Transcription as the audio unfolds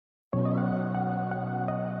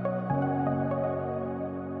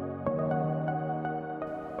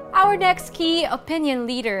Our next key opinion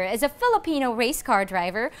leader is a Filipino race car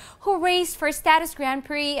driver who raced for Status Grand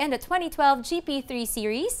Prix in the 2012 GP3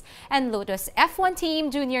 Series and Lotus F1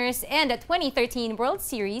 Team Juniors and the 2013 World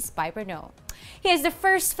Series by Renault. He is the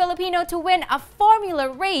first Filipino to win a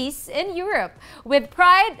Formula race in Europe. With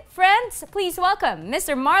pride, friends, please welcome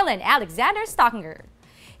Mr. Marlon Alexander Stockinger.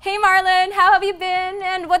 Hey Marlon, how have you been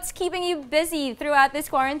and what's keeping you busy throughout this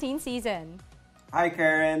quarantine season? Hi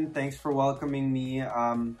Karen, thanks for welcoming me.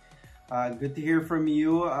 Good to hear from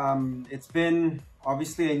you. It's been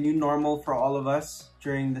obviously a new normal for all of us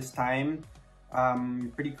during this time.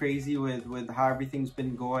 Pretty crazy with how everything's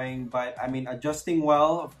been going, but I mean adjusting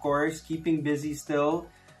well, of course, keeping busy still,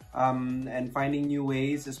 and finding new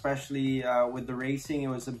ways, especially with the racing. It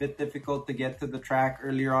was a bit difficult to get to the track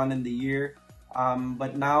earlier on in the year.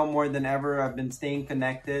 But now more than ever, I've been staying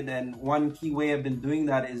connected, and one key way I've been doing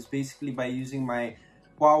that is basically by using my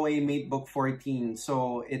Huawei MateBook 14.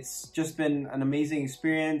 So it's just been an amazing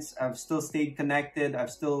experience. I've still stayed connected.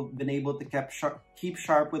 I've still been able to keep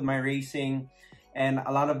sharp with my racing, and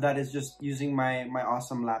a lot of that is just using my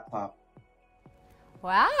awesome laptop.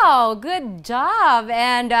 Wow, good job.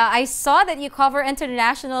 And I saw that you cover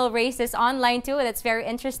international races online too. That's very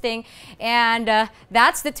interesting. And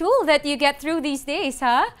that's the tool that you get through these days,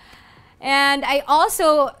 huh? And I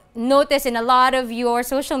also noticed in a lot of your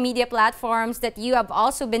social media platforms that you have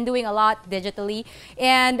also been doing a lot digitally.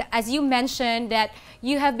 And as you mentioned that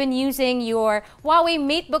you have been using your Huawei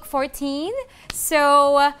MateBook 14.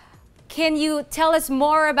 So can you tell us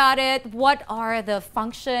more about it? What are the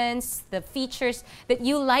functions, the features that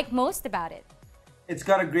you like most about it? It's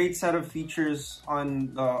got a great set of features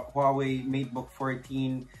on the Huawei MateBook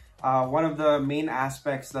 14. One of the main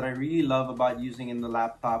aspects that I really love about using in the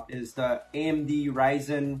laptop is the AMD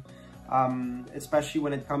Ryzen, especially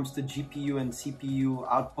when it comes to GPU and CPU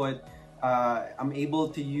output. I'm able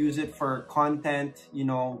to use it for content, you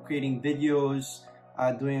know, creating videos,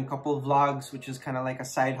 doing a couple of vlogs, which is kind of like a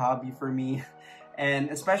side hobby for me.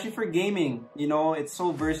 And especially for gaming, you know, it's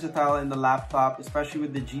so versatile in the laptop, especially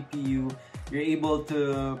with the GPU. You're able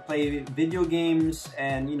to play video games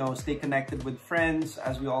and, you know, stay connected with friends.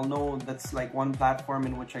 As we all know, that's like one platform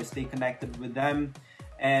in which I stay connected with them.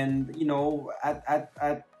 And, you know,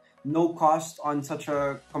 at no cost on such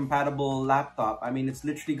a compatible laptop. I mean, it's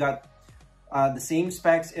literally got the same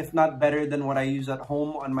specs, if not better than what I use at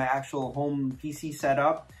home on my actual home PC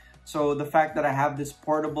setup. So the fact that I have this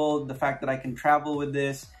portable, the fact that I can travel with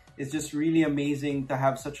this, is just really amazing to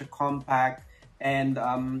have such a compact and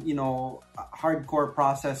you know, hardcore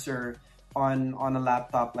processor on a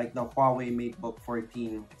laptop like the Huawei MateBook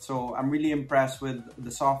 14. So I'm really impressed with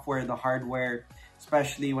the software, the hardware,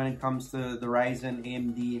 especially when it comes to the Ryzen,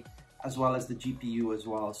 AMD, as well as the GPU as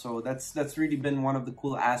well. So that's really been one of the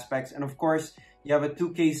cool aspects. And of course, you have a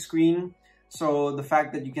 2K screen. So the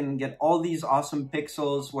fact that you can get all these awesome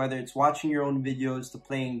pixels, whether it's watching your own videos to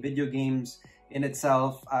playing video games in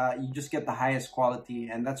itself, you just get the highest quality.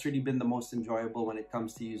 And that's really been the most enjoyable when it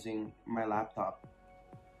comes to using my laptop.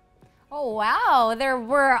 Oh, wow. There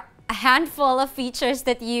were a handful of features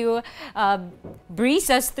that you breeze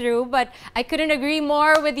us through, but I couldn't agree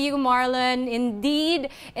more with you, Marlon. Indeed,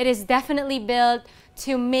 it is definitely built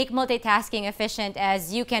to make multitasking efficient,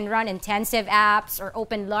 as you can run intensive apps or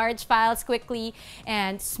open large files quickly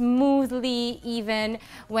and smoothly, even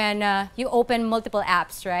when you open multiple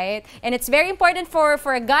apps, right? And it's very important for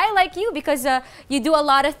a guy like you, because you do a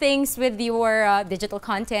lot of things with your digital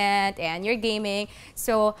content and your gaming.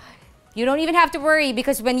 So you don't even have to worry,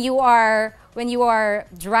 because when you are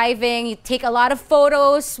driving, you take a lot of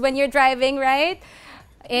photos when you're driving, right?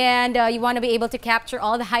 And you want to be able to capture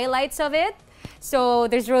all the highlights of it. So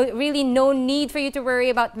there's really no need for you to worry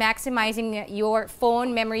about maximizing your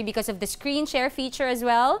phone memory because of the screen share feature as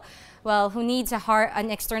well. Well, who needs an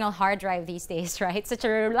external hard drive these days, right? Such a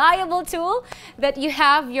reliable tool that you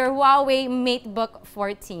have your Huawei MateBook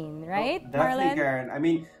 14, right, Oh, definitely, Marlon? Karen. I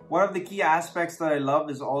mean, one of the key aspects that I love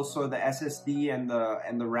is also the SSD and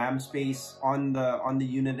the RAM space on the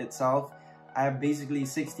unit itself. I have basically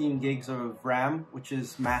 16 gigs of RAM, which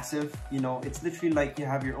is massive. You know, it's literally like you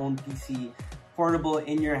have your own PC portable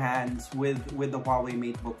in your hands with the Huawei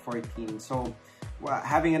MateBook 14. So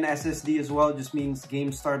having an SSD as well just means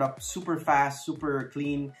games start up super fast, super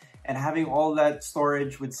clean, and having all that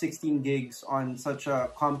storage with 16 gigs on such a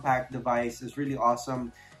compact device is really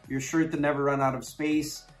awesome. You're sure to never run out of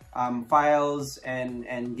space, files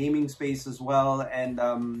and gaming space as well, and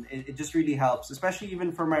it just really helps, especially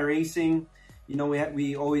even for my racing. You know,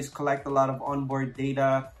 we always collect a lot of onboard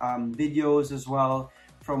data, videos as well,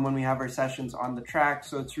 from when we have our sessions on the track.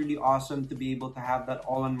 So it's really awesome to be able to have that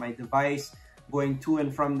all on my device. going to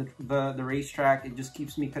and from the racetrack. It just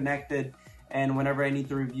keeps me connected. And whenever I need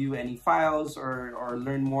to review any files or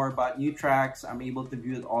learn more about new tracks, I'm able to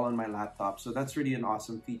view it all on my laptop. So that's really an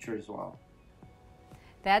awesome feature as well.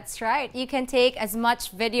 That's right. You can take as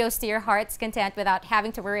much videos to your heart's content without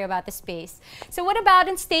having to worry about the space. So what about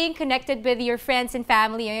in staying connected with your friends and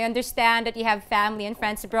family? I understand that you have family and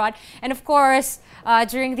friends abroad. And of course,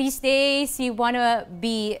 during these days, you want to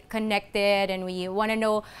be connected and we want to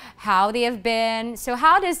know how they have been. So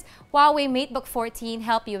how does Huawei MateBook 14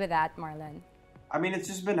 help you with that, Marlon? I mean, it's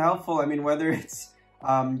just been helpful. I mean, whether it's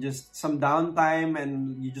just some downtime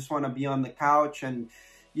and you just want to be on the couch and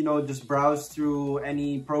just browse through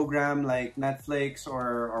any program like Netflix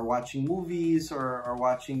or watching movies or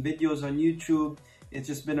watching videos on YouTube. It's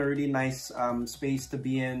just been a really nice space to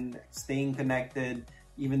be in, staying connected,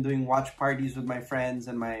 even doing watch parties with my friends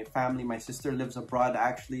and my family. My sister lives abroad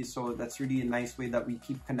actually, so that's really a nice way that we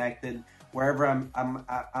keep connected wherever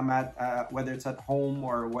I'm at, whether it's at home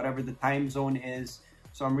or whatever the time zone is.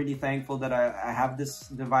 So I'm really thankful that I have this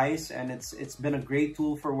device, and it's been a great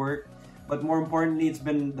tool for work. But more importantly, it's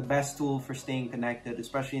been the best tool for staying connected,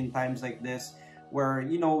 especially in times like this where,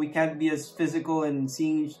 we can't be as physical and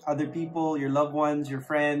seeing other people, your loved ones, your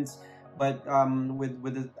friends. But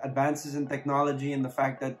with the advances in technology and the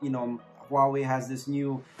fact that, Huawei has this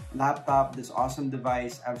new laptop, this awesome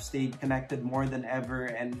device, I've stayed connected more than ever.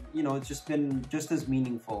 And, it's just been just as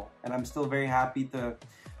meaningful. And I'm still very happy to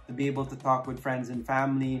be able to talk with friends and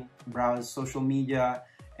family, browse social media,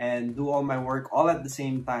 and do all my work all at the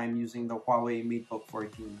same time using the Huawei MateBook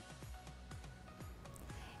 14.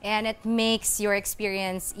 And it makes your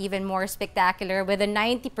experience even more spectacular with a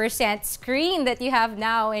 90% screen that you have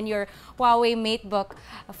now in your Huawei MateBook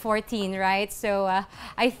 14, right? So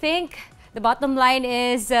I think the bottom line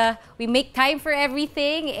is we make time for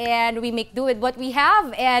everything and we make do with what we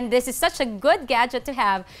have. And this is such a good gadget to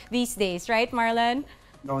have these days, right, Marlon?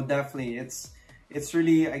 No, definitely. It's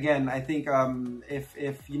really, again, I think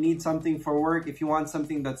if you need something for work, if you want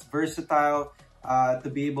something that's versatile, to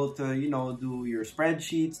be able to, do your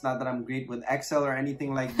spreadsheets. Not that I'm great with Excel or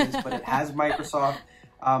anything like this, but it has Microsoft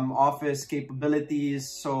Office capabilities.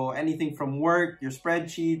 So anything from work, your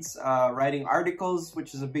spreadsheets, writing articles,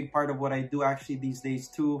 which is a big part of what I do actually these days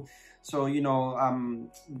too. So,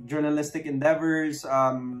 journalistic endeavors,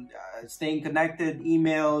 staying connected,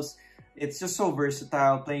 emails. It's just so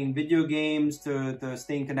versatile, playing video games to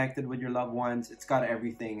staying connected with your loved ones. It's got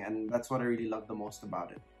everything, and that's what I really love the most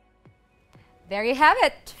about it. There you have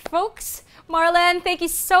it, folks. Marlon, thank you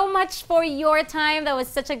so much for your time. That was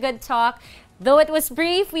such a good talk. Though it was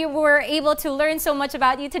brief, we were able to learn so much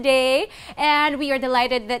about you today. And we are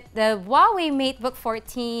delighted that the Huawei MateBook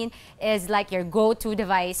 14 is like your go-to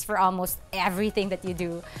device for almost everything that you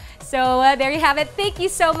do. So there you have it. Thank you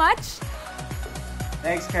so much.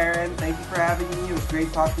 Thanks, Karen. Thank you for having me. It was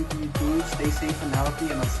great talking to you too. Stay safe and healthy,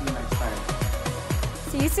 and I'll see you next time.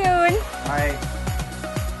 See you soon. Bye.